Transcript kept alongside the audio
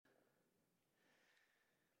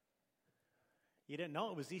You didn't know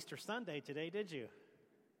it was Easter Sunday today, did you?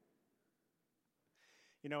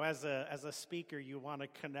 You know, as a speaker, you want to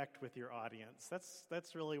connect with your audience.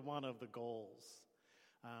 That's really one of the goals.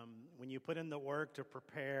 When you put in the work to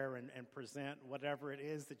prepare and present whatever it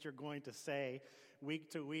is that you're going to say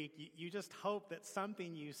week to week, you just hope that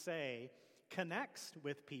something you say connects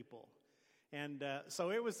with people. And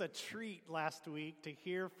so it was a treat last week to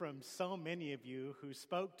hear from so many of you who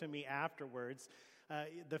spoke to me afterwards.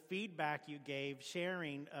 The feedback you gave,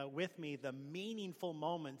 sharing with me the meaningful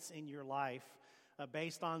moments in your life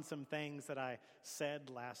based on some things that I said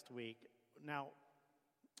last week. Now,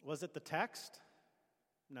 was it the text?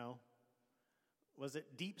 No. Was it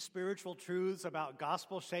deep spiritual truths about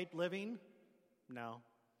gospel-shaped living? No.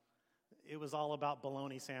 It was all about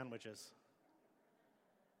bologna sandwiches.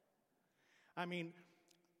 I mean,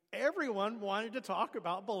 everyone wanted to talk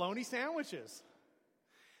about bologna sandwiches.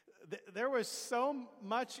 There was so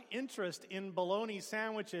much interest in bologna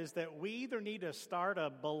sandwiches that we either need to start a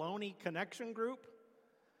bologna connection group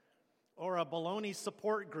or a bologna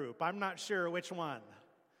support group. I'm not sure which one,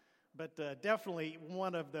 but definitely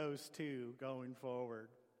one of those two going forward.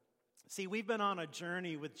 See, we've been on a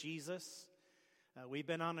journey with Jesus. We've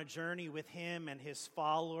been on a journey with him and his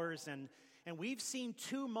followers, and we've seen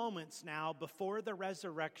two moments now before the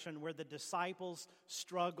resurrection where the disciples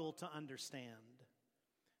struggle to understand.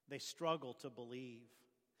 They struggle to believe.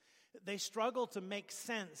 They struggle to make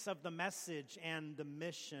sense of the message and the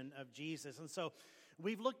mission of Jesus. And so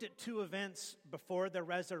we've looked at two events before the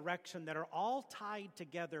resurrection that are all tied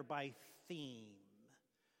together by theme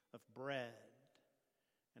of bread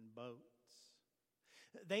and boats.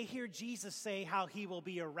 They hear Jesus say how he will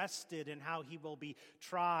be arrested and how he will be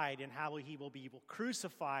tried and how he will be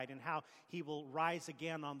crucified and how he will rise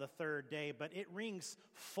again on the third day. But it rings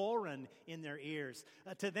foreign in their ears.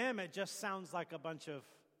 To them, it just sounds like a bunch of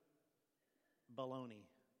baloney.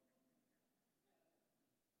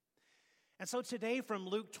 And so today from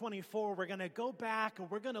Luke 24, we're going to go back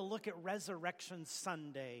and we're going to look at Resurrection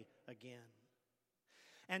Sunday again.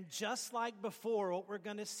 And just like before, what we're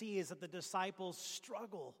going to see is that the disciples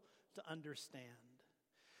struggle to understand.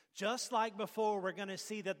 Just like before, we're going to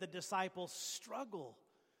see that the disciples struggle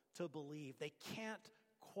to believe. They can't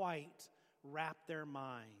quite wrap their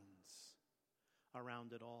minds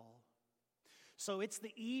around it all. So it's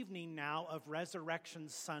the evening now of Resurrection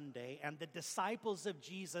Sunday, and the disciples of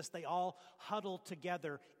Jesus, they all huddle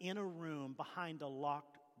together in a room behind a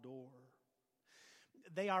locked door.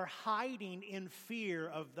 They are hiding in fear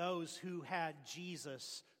of those who had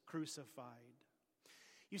Jesus crucified.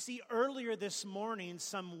 You see, earlier this morning,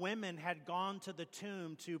 some women had gone to the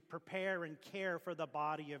tomb to prepare and care for the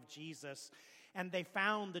body of Jesus, and they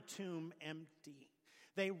found the tomb empty.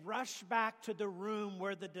 They rush back to the room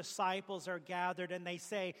where the disciples are gathered, and they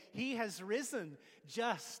say, "He has risen,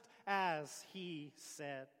 just as he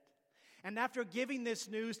said." And after giving this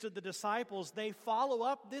news to the disciples, they follow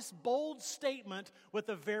up this bold statement with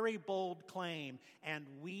a very bold claim.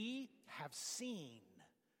 "And we have seen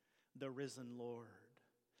the risen Lord."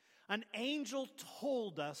 An angel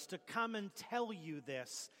told us to come and tell you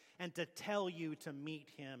this and to tell you to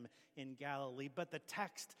meet him in Galilee. But the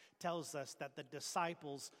text tells us that the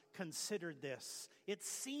disciples considered this. It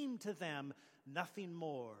seemed to them nothing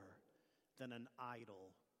more than an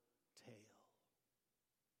idle tale.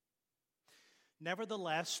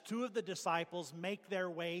 Nevertheless, two of the disciples make their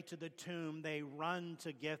way to the tomb. They run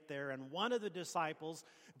to get there, and one of the disciples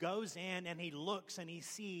goes in and he looks and he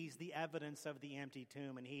sees the evidence of the empty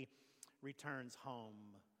tomb, and he returns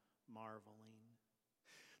home marveling.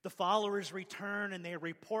 The followers return and they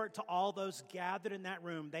report to all those gathered in that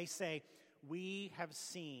room. They say, "We have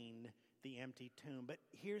seen the empty tomb." But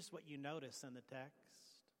here's what you notice in the text.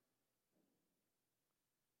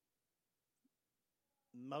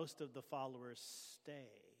 Most of the followers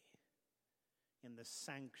stay in the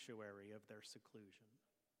sanctuary of their seclusion.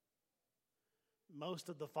 Most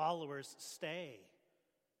of the followers stay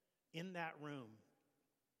in that room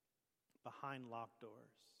behind locked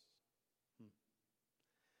doors.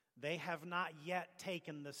 They have not yet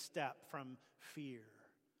taken the step from fear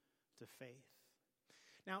to faith.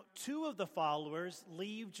 Now, two of the followers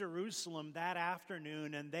leave Jerusalem that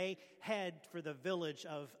afternoon and they head for the village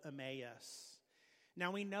of Emmaus.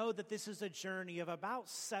 Now, we know that this is a journey of about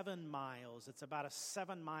 7 miles. It's about a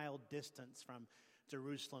 7-mile distance from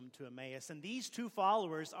Jerusalem to Emmaus. And these two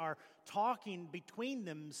followers are talking between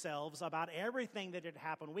themselves about everything that had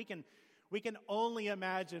happened. We can only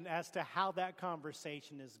imagine as to how that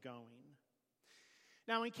conversation is going.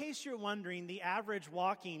 Now, in case you're wondering, the average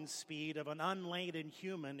walking speed of an unladen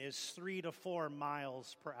human is 3 to 4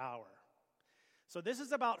 miles per hour. So this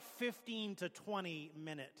is about 15 to 20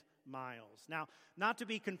 minute miles. Now, not to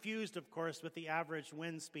be confused, of course, with the average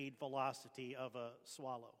wind speed velocity of a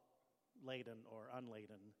swallow, laden or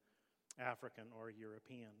unladen, African or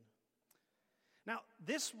European. Now,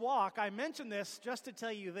 this walk, I mentioned this just to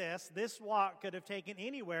tell you this walk could have taken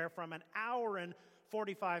anywhere from an hour and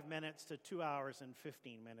 45 minutes to 2 hours and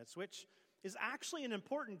 15 minutes, which is actually an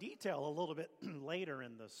important detail a little bit later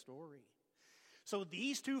in the story. So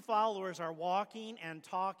these two followers are walking and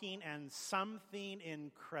talking, and something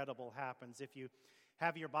incredible happens. If you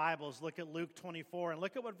have your Bibles, look at Luke 24, and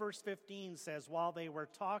look at what verse 15 says. While they were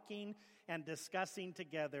talking and discussing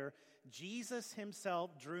together, Jesus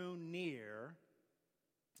himself drew near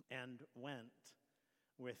and went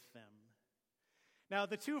with them. Now,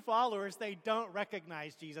 the two followers, they don't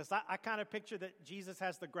recognize Jesus. I kind of picture that Jesus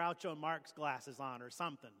has the Groucho Marx glasses on or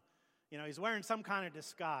something. You know, he's wearing some kind of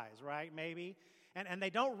disguise, right, maybe? And they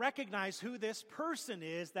don't recognize who this person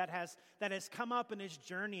is that has come up and is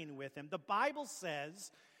journeying with him. The Bible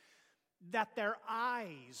says that their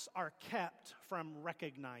eyes are kept from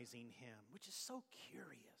recognizing him, which is so curious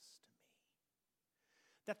to me.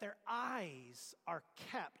 That their eyes are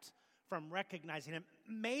kept from recognizing him.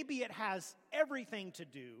 Maybe it has everything to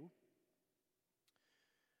do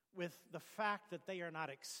with the fact that they are not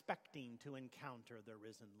expecting to encounter the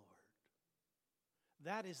risen Lord.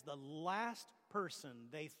 That is the last person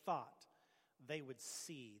they thought they would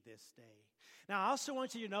see this day. Now, I also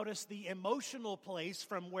want you to notice the emotional place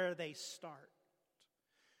from where they start.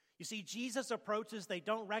 You see, Jesus approaches, they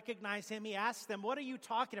don't recognize him. He asks them, what are you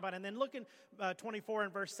talking about? And then look in 24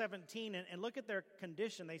 and verse 17 and look at their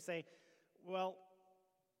condition. They say, well,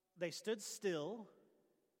 they stood still,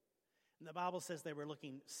 and the Bible says they were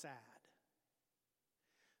looking sad.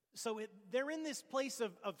 So they're in this place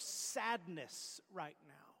of sadness right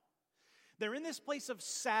now. They're in this place of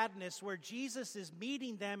sadness where Jesus is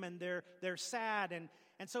meeting them and they're sad.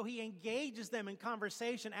 And so he engages them in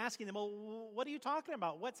conversation, asking them, well, what are you talking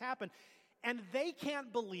about? What's happened? And they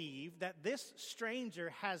can't believe that this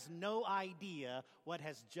stranger has no idea what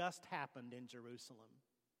has just happened in Jerusalem.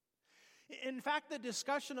 In fact, the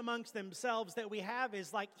discussion amongst themselves that we have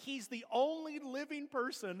is like he's the only living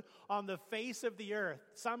person on the face of the earth,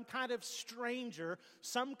 some kind of stranger,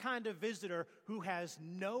 some kind of visitor who has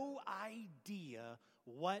no idea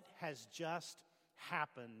what has just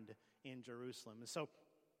happened in Jerusalem. And so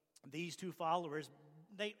these two followers,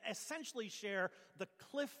 they essentially share the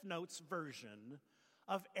Cliff Notes version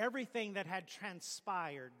of everything that had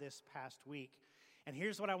transpired this past week. And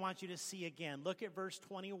here's what I want you to see again. Look at verse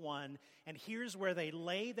 21, and here's where they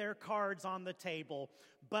lay their cards on the table.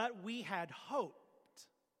 But we had hoped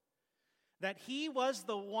that he was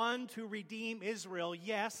the one to redeem Israel.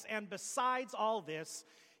 Yes, and besides all this,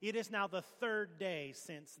 it is now the third day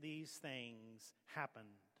since these things happened.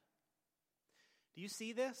 Do you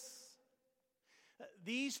see this?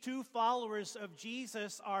 These two followers of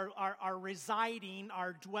Jesus are residing,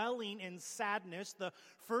 are dwelling in sadness. The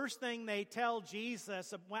first thing they tell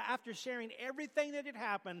Jesus, after sharing everything that had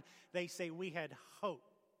happened, they say, we had hoped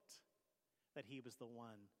that he was the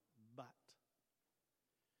one, but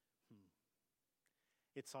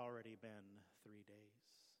it's already been 3 days.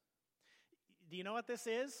 Do you know what this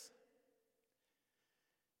is?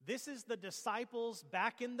 This is the disciples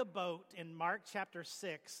back in the boat in Mark chapter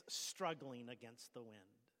 6 struggling against the wind.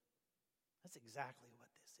 That's exactly what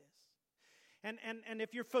this is. And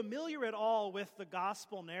if you're familiar at all with the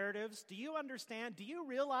gospel narratives, do you understand, do you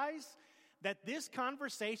realize that this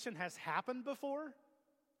conversation has happened before?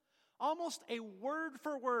 Almost a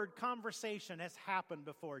word-for-word conversation has happened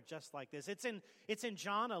before just like this. It's in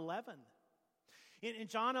John 11. In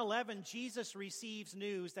John 11, Jesus receives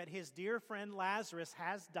news that his dear friend Lazarus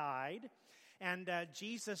has died, and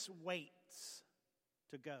Jesus waits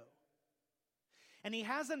to go. And he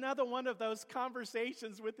has another one of those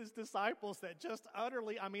conversations with his disciples that just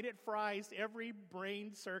utterly, it fries every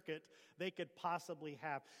brain circuit they could possibly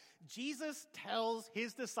have. Jesus tells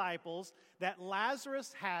his disciples that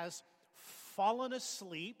Lazarus has fallen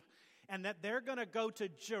asleep, and that they're going to go to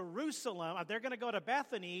Jerusalem, they're going to go to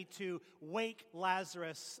Bethany to wake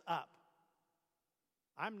Lazarus up.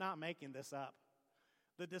 I'm not making this up.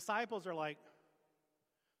 The disciples are like,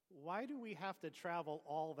 why do we have to travel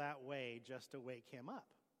all that way just to wake him up?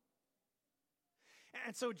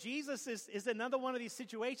 And so Jesus is another one of these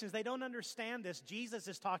situations. They don't understand this. Jesus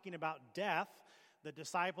is talking about death. The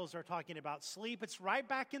disciples are talking about sleep. It's right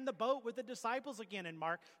back in the boat with the disciples again in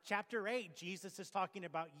Mark chapter 8. Jesus is talking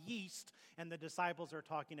about yeast, and the disciples are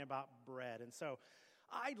talking about bread. And so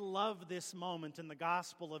I love this moment in the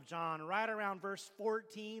Gospel of John. Right around verse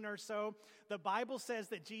 14 or so, the Bible says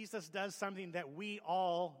that Jesus does something that we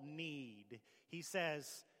all need.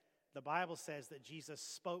 The Bible says that Jesus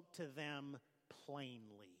spoke to them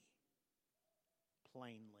plainly.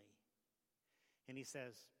 Plainly. And he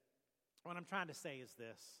says, what I'm trying to say is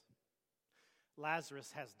this: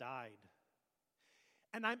 Lazarus has died.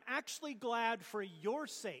 And I'm actually glad for your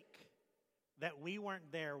sake that we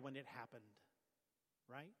weren't there when it happened.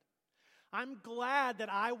 Right? I'm glad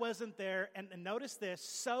that I wasn't there, and notice this,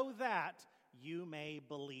 so that you may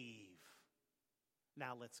believe.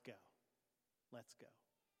 Now let's go. Let's go.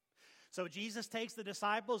 So Jesus takes the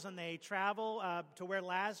disciples and they travel to where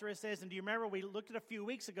Lazarus is. And do you remember we looked at a few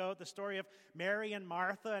weeks ago at the story of Mary and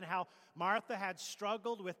Martha and how Martha had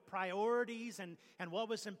struggled with priorities and what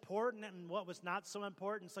was important and what was not so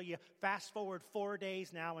important. So you fast forward 4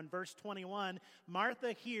 days now in verse 21,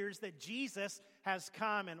 Martha hears that Jesus has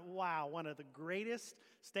come. And wow, one of the greatest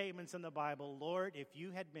statements in the Bible, Lord, if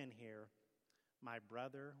you had been here, my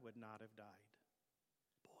brother would not have died.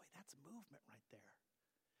 Boy, that's movement right there.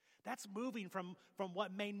 That's moving from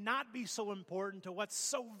what may not be so important to what's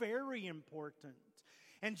so very important.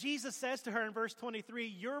 And Jesus says to her in verse 23,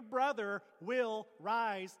 your brother will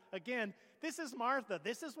rise again. This is Martha.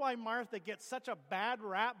 This is why Martha gets such a bad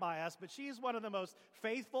rap by us, but she is one of the most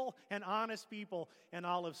faithful and honest people in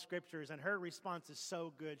all of Scriptures. And her response is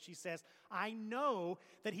so good. She says, I know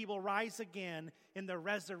that he will rise again in the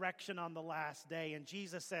resurrection on the last day. And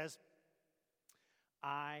Jesus says,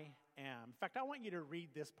 I am. In fact, I want you to read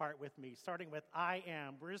this part with me, starting with I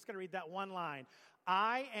am. We're just going to read that one line.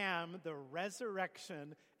 I am the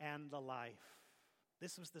resurrection and the life.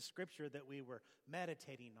 This was the scripture that we were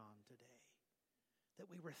meditating on today, that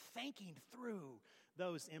we were thinking through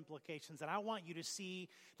those implications. And I want you to see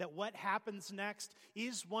that what happens next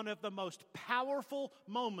is one of the most powerful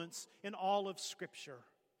moments in all of Scripture.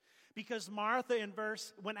 Because Martha,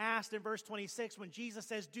 when asked in verse 26, when Jesus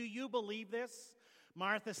says, do you believe this?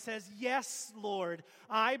 Martha says, yes, Lord,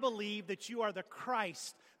 I believe that you are the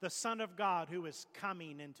Christ, the Son of God, who is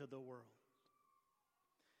coming into the world.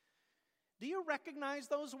 Do you recognize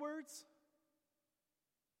those words?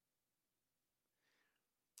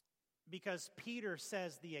 Because Peter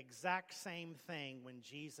says the exact same thing when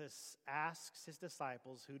Jesus asks his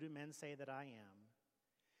disciples, who do men say that I am?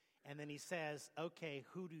 And then he says, okay,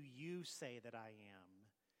 who do you say that I am?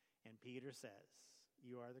 And Peter says,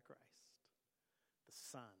 you are the Christ, the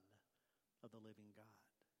Son of the living God.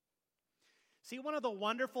 See, one of the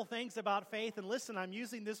wonderful things about faith, and listen, I'm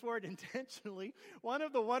using this word intentionally, one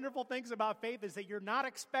of the wonderful things about faith is that you're not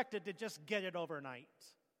expected to just get it overnight.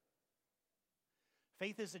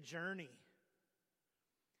 Faith is a journey.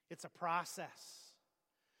 It's a process.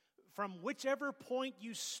 From whichever point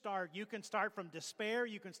you can start from despair,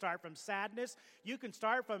 you can start from sadness, you can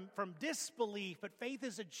start from disbelief, but faith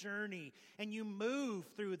is a journey, and you move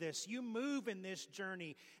through this. You move in this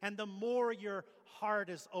journey, and the more your heart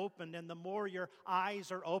is opened, and the more your eyes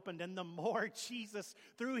are opened, and the more Jesus,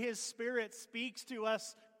 through His Spirit, speaks to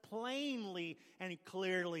us plainly and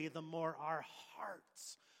clearly, the more our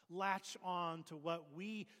hearts latch on to what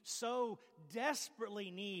we so desperately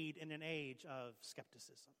need in an age of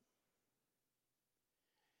skepticism.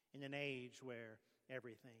 In an age where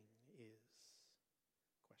everything is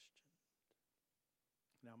questioned.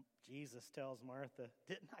 Now, Jesus tells Martha,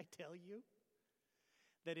 didn't I tell you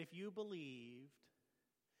that if you believed,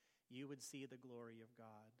 you would see the glory of God?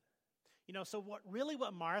 You know, so what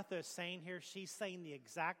Martha is saying here, she's saying the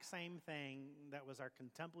exact same thing that was our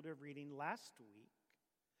contemplative reading last week.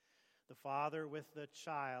 The father with the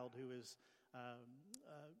child who is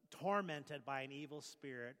tormented by an evil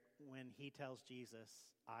spirit when he tells Jesus,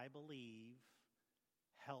 I believe,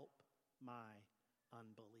 help my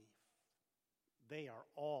unbelief. They are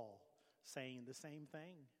all saying the same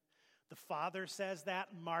thing. The father says that,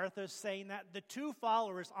 Martha's saying that. The two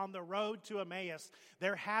followers on the road to Emmaus,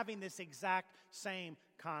 they're having this exact same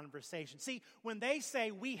conversation. See, when they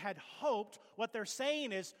say we had hoped, what they're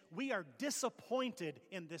saying is we are disappointed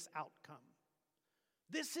in this outcome.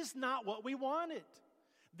 This is not what we wanted.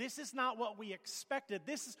 This is not what we expected.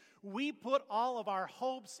 We put all of our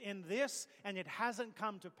hopes in this, and it hasn't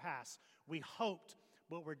come to pass. We hoped,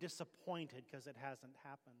 but we're disappointed because it hasn't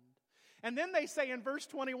happened. And then they say in verse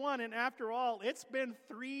 21, and after all, it's been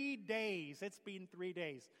 3 days. It's been 3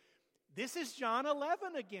 days. This is John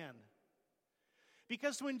 11 again.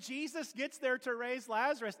 Because when Jesus gets there to raise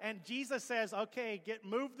Lazarus, and Jesus says, okay,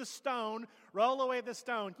 move the stone, roll away the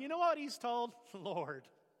stone. You know what he's told? Lord.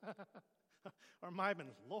 Or might have been,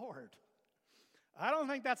 Lord, I don't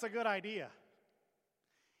think that's a good idea.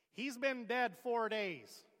 He's been dead 4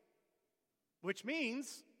 days, which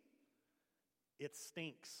means it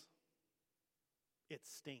stinks. It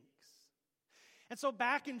stinks. And so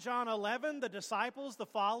back in John 11, the disciples, the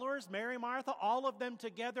followers, Mary, Martha, all of them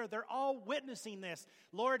together, they're all witnessing this.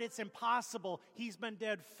 Lord, it's impossible. He's been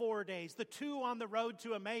dead 4 days. The two on the road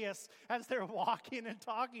to Emmaus, as they're walking and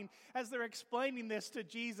talking, as they're explaining this to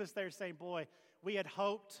Jesus, they're saying, boy, we had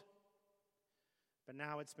hoped, but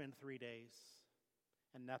now it's been 3 days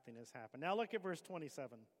and nothing has happened. Now look at verse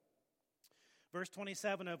 27. Verse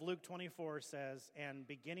 27 of Luke 24 says, and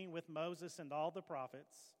beginning with Moses and all the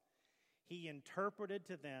prophets, he interpreted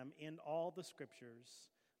to them in all the scriptures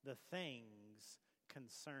the things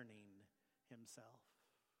concerning himself.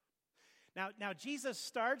 Now Jesus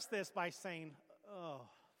starts this by saying, oh,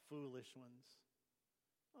 foolish ones.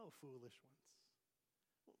 Oh, foolish ones.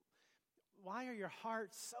 Why are your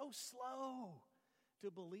hearts so slow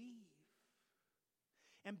to believe?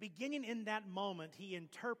 And beginning in that moment, he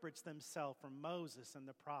interprets himself from Moses and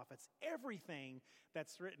the prophets, everything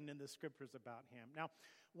that's written in the scriptures about him. Now,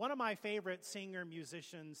 one of my favorite singer,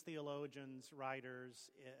 musicians, theologians,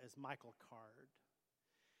 writers is Michael Card.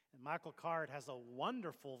 And Michael Card has a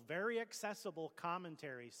wonderful, very accessible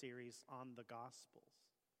commentary series on the Gospels.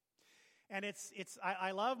 And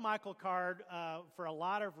I love Michael Card for a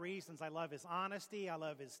lot of reasons. I love his honesty. I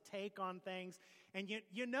love his take on things. And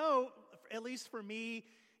you know, at least for me,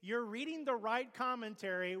 you're reading the right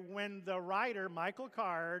commentary when the writer, Michael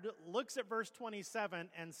Card, looks at verse 27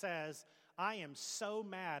 and says, I am so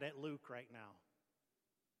mad at Luke right now.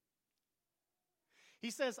 He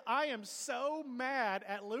says, I am so mad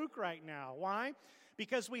at Luke right now. Why?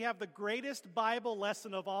 Because we have the greatest Bible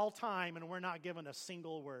lesson of all time and we're not given a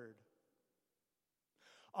single word.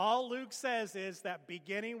 All Luke says is that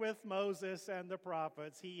beginning with Moses and the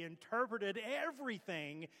prophets, he interpreted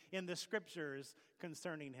everything in the scriptures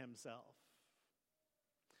concerning himself.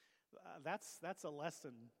 That's a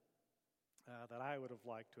lesson that I would have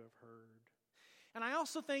liked to have heard. And I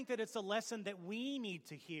also think that it's a lesson that we need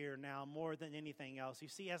to hear now more than anything else. You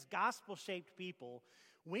see, as gospel-shaped people,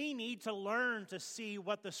 we need to learn to see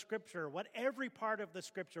what the Scripture, what every part of the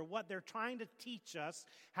Scripture, what they're trying to teach us,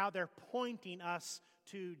 how they're pointing us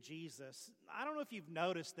to Jesus. I don't know if you've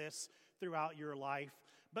noticed this throughout your life,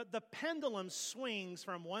 but the pendulum swings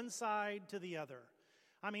from one side to the other.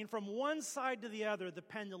 I mean, from one side to the other, the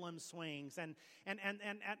pendulum swings. And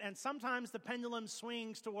sometimes the pendulum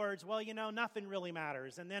swings towards, well, you know, nothing really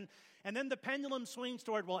matters. And then the pendulum swings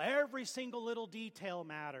toward, well, every single little detail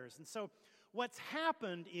matters. And so what's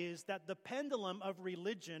happened is that the pendulum of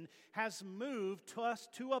religion has moved to us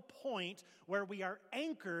to a point where we are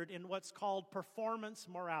anchored in what's called performance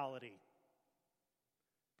morality.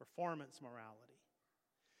 Performance morality.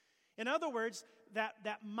 In other words,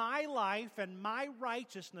 that my life and my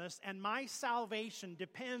righteousness and my salvation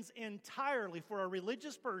depends entirely for a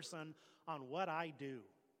religious person on what I do,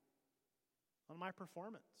 on my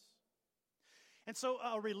performance. And so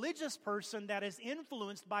a religious person that is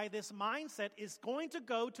influenced by this mindset is going to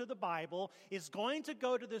go to the Bible, is going to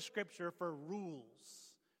go to the Scripture for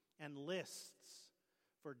rules and lists,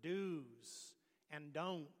 for do's and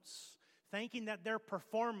don'ts, thinking that their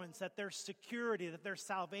performance, that their security, that their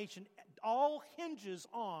salvation all hinges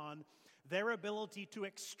on their ability to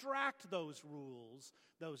extract those rules,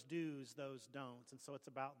 those do's, those don'ts. And so it's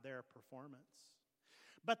about their performance.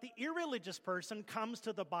 But the irreligious person comes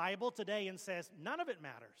to the Bible today and says, none of it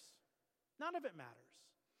matters. None of it matters.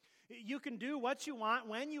 You can do what you want,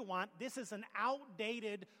 when you want. This is an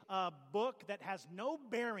outdated book that has no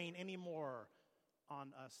bearing anymore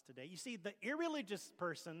on us today. You see, the irreligious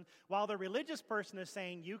person, while the religious person is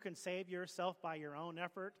saying you can save yourself by your own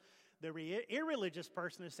effort, the irreligious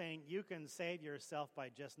person is saying you can save yourself by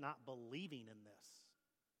just not believing in this.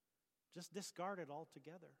 Just discard it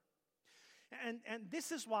altogether. And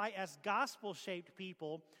this is why, as gospel-shaped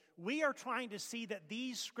people, we are trying to see that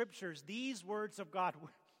these scriptures, these words of God,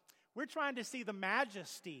 we're trying to see the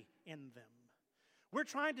majesty in them. We're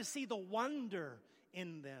trying to see the wonder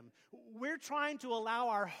in them. We're trying to allow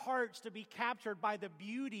our hearts to be captured by the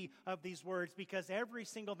beauty of these words, because every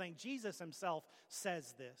single thing, Jesus himself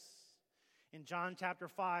says this. In John chapter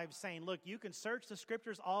 5, saying, look, you can search the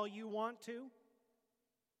scriptures all you want to,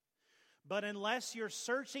 but unless you're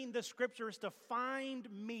searching the scriptures to find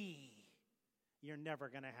me, you're never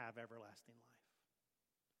going to have everlasting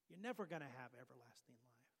life. You're never going to have everlasting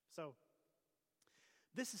life. So,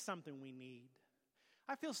 this is something we need.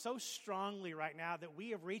 I feel so strongly right now that we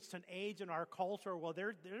have reached an age in our culture where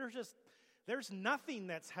there's nothing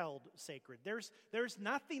that's held sacred. There's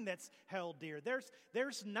nothing that's held dear.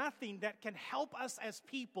 There's nothing that can help us as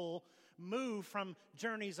people move from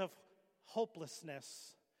journeys of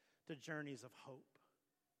hopelessness to journeys of hope.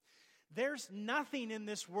 There's nothing in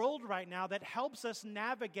this world right now that helps us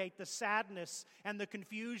navigate the sadness and the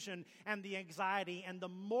confusion and the anxiety. And the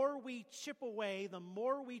more we chip away, the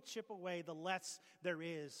less there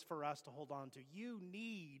is for us to hold on to. You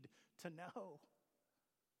need to know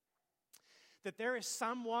that there is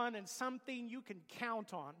someone and something you can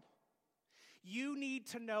count on. You need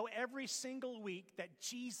to know every single week that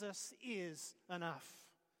Jesus is enough,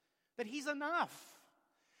 that He's enough,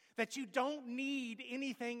 that you don't need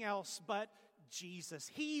anything else but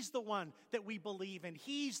Jesus. He's the one that we believe in.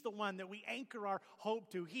 He's the one that we anchor our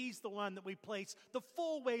hope to. He's the one that we place the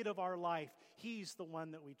full weight of our life. He's the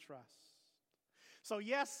one that we trust. So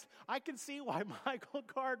yes, I can see why Michael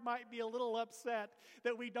Card might be a little upset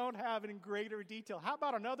that we don't have it in greater detail. How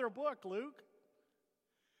about another book, Luke?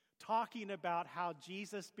 Talking about how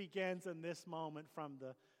Jesus begins in this moment from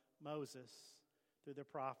the Moses through the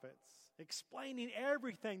prophets, explaining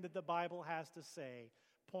everything that the Bible has to say,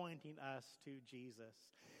 pointing us to Jesus.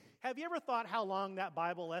 Have you ever thought how long that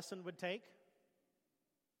Bible lesson would take?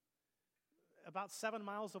 About 7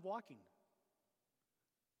 miles of walking.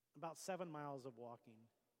 About 7 miles of walking.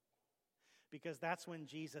 Because that's when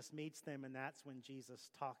Jesus meets them and that's when Jesus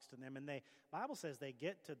talks to them. And the Bible says they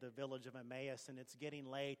get to the village of Emmaus and it's getting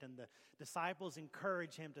late and the disciples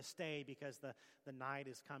encourage him to stay because the night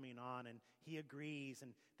is coming on, and he agrees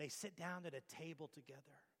and they sit down at a table together.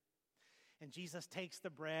 And Jesus takes the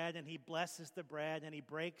bread and he blesses the bread and he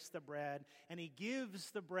breaks the bread and he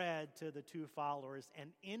gives the bread to the two followers. And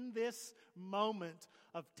in this moment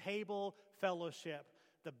of table fellowship,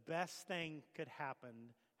 the best thing could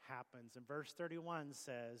happens. And verse 31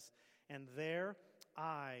 says, and their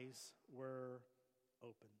eyes were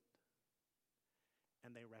opened,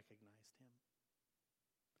 and they recognized him.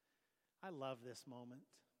 I love this moment.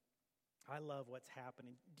 I love what's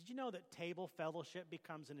happening. Did you know that table fellowship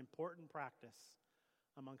becomes an important practice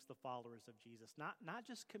amongst the followers of Jesus? Not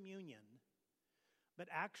just communion, but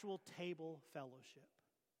actual table fellowship.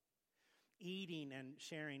 Eating and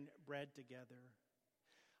sharing bread together.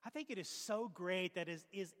 I think it is so great that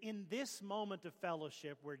is in this moment of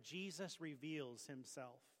fellowship where Jesus reveals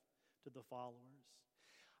himself to the followers.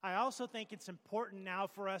 I also think it's important now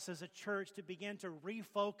for us as a church to begin to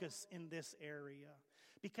refocus in this area,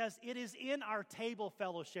 because it is in our table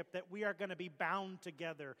fellowship that we are going to be bound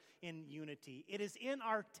together in unity. It is in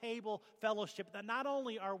our table fellowship that not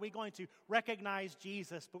only are we going to recognize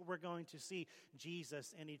Jesus, but we're going to see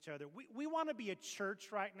Jesus in each other. We want to be a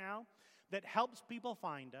church right now that helps people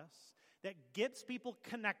find us, that gets people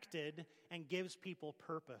connected, and gives people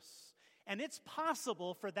purpose. And it's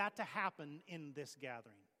possible for that to happen in this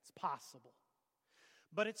gathering. It's possible.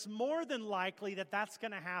 But it's more than likely that that's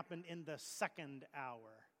going to happen in the second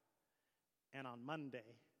hour, and on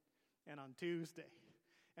Monday, and on Tuesday,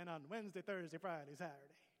 and on Wednesday, Thursday, Friday,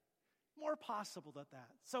 Saturday. More possible than that.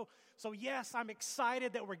 So yes, I'm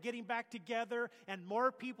excited that we're getting back together and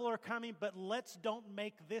more people are coming, but let's don't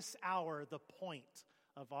make this hour the point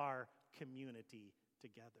of our community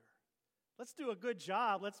together. Let's do a good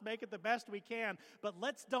job. Let's make it the best we can, but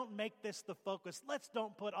let's don't make this the focus. Let's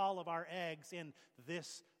don't put all of our eggs in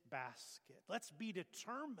this basket. Let's be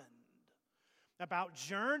determined about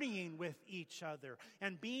journeying with each other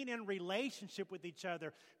and being in relationship with each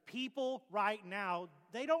other. People right now,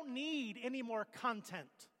 they don't need any more content.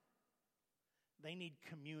 They need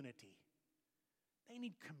community. They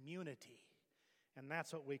need community. And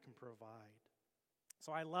that's what we can provide.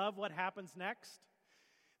 So I love what happens next.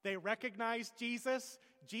 They recognize Jesus.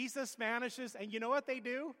 Jesus vanishes. And you know what they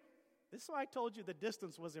do? This is why I told you the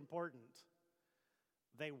distance was important.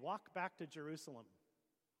 They walk back to Jerusalem.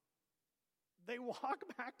 They walk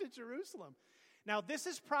back to Jerusalem. Now, this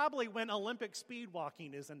is probably when Olympic speed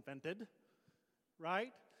walking is invented,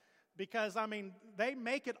 right? Because, they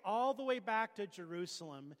make it all the way back to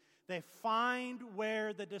Jerusalem. They find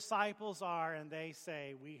where the disciples are, and they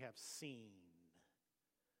say, we have seen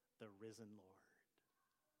the risen Lord.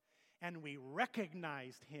 And we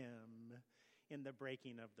recognized him in the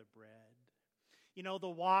breaking of the bread. You know, the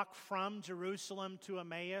walk from Jerusalem to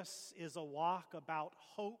Emmaus is a walk about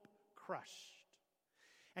hope crushed.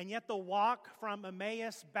 And yet the walk from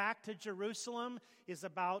Emmaus back to Jerusalem is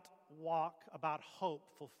about hope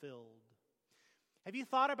fulfilled. Have you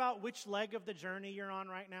thought about which leg of the journey you're on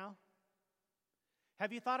right now?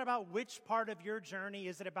 Have you thought about which part of your journey?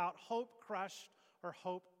 Is it about hope crushed or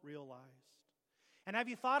hope realized? And have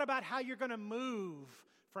you thought about how you're going to move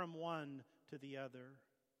from one to the other?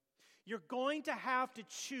 You're going to have to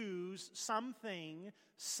choose something,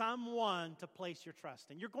 someone to place your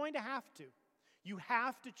trust in. You're going to have to. You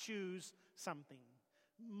have to choose something.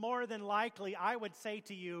 More than likely, I would say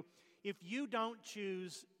to you, if you don't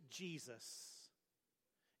choose Jesus,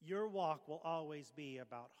 your walk will always be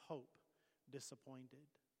about hope disappointed.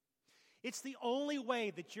 It's the only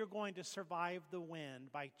way that you're going to survive the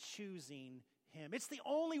wind, by choosing Him. It's the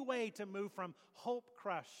only way to move from hope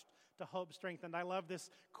crushed to hope strengthened. I love this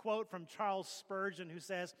quote from Charles Spurgeon, who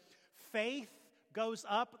says, "Faith goes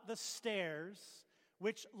up the stairs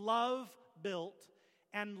which love built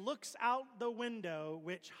and looks out the window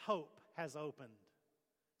which hope has opened."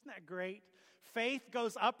 Isn't that great? Faith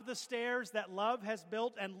goes up the stairs that love has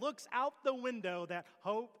built and looks out the window that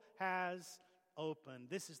hope has opened.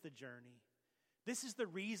 This is the journey. This is the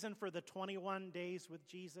reason for the 21 days with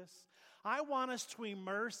Jesus. I want us to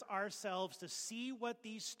immerse ourselves to see what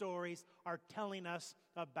these stories are telling us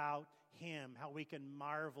about Him, how we can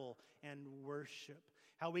marvel and worship,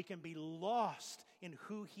 how we can be lost in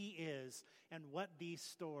who He is, and what these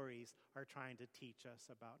stories are trying to teach us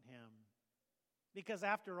about Him. Because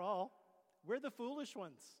after all, we're the foolish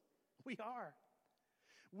ones. We are.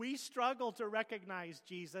 We struggle to recognize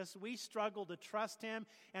Jesus. We struggle to trust Him.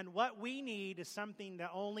 And what we need is something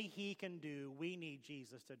that only He can do. We need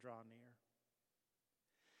Jesus to draw near.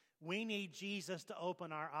 We need Jesus to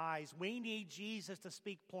open our eyes. We need Jesus to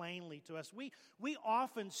speak plainly to us. We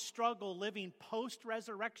often struggle living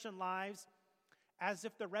post-resurrection lives as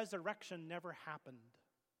if the resurrection never happened.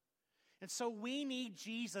 And so we need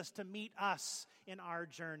Jesus to meet us in our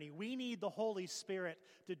journey. We need the Holy Spirit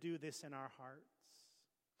to do this in our hearts.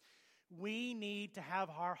 We need to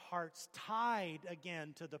have our hearts tied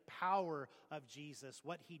again to the power of Jesus,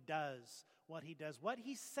 what He does, what He does. What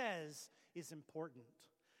He says is important,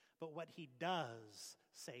 but what He does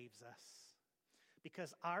saves us.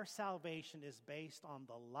 Because our salvation is based on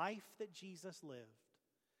the life that Jesus lived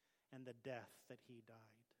and the death that He died.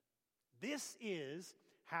 This is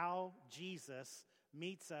how Jesus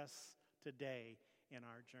meets us today in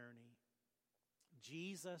our journey.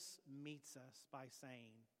 Jesus meets us by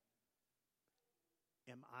saying,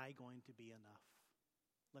 "Am I going to be enough?"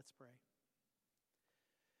 Let's pray.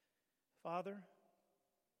 Father,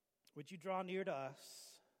 would You draw near to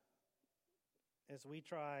us as we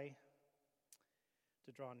try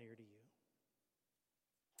to draw near to You?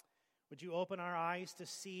 Would You open our eyes to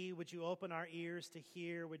see? Would You open our ears to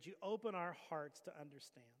hear? Would You open our hearts to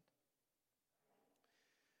understand?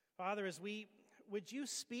 Father, would You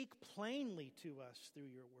speak plainly to us through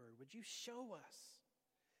Your word? Would You show us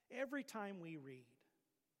every time we read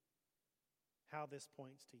how this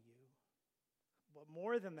points to You? But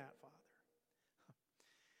more than that, Father,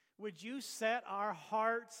 would You set our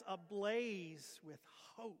hearts ablaze with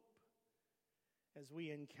hope as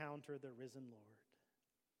we encounter the risen Lord?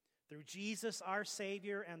 Through Jesus, our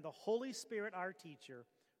Savior, and the Holy Spirit, our teacher,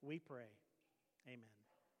 we pray. Amen.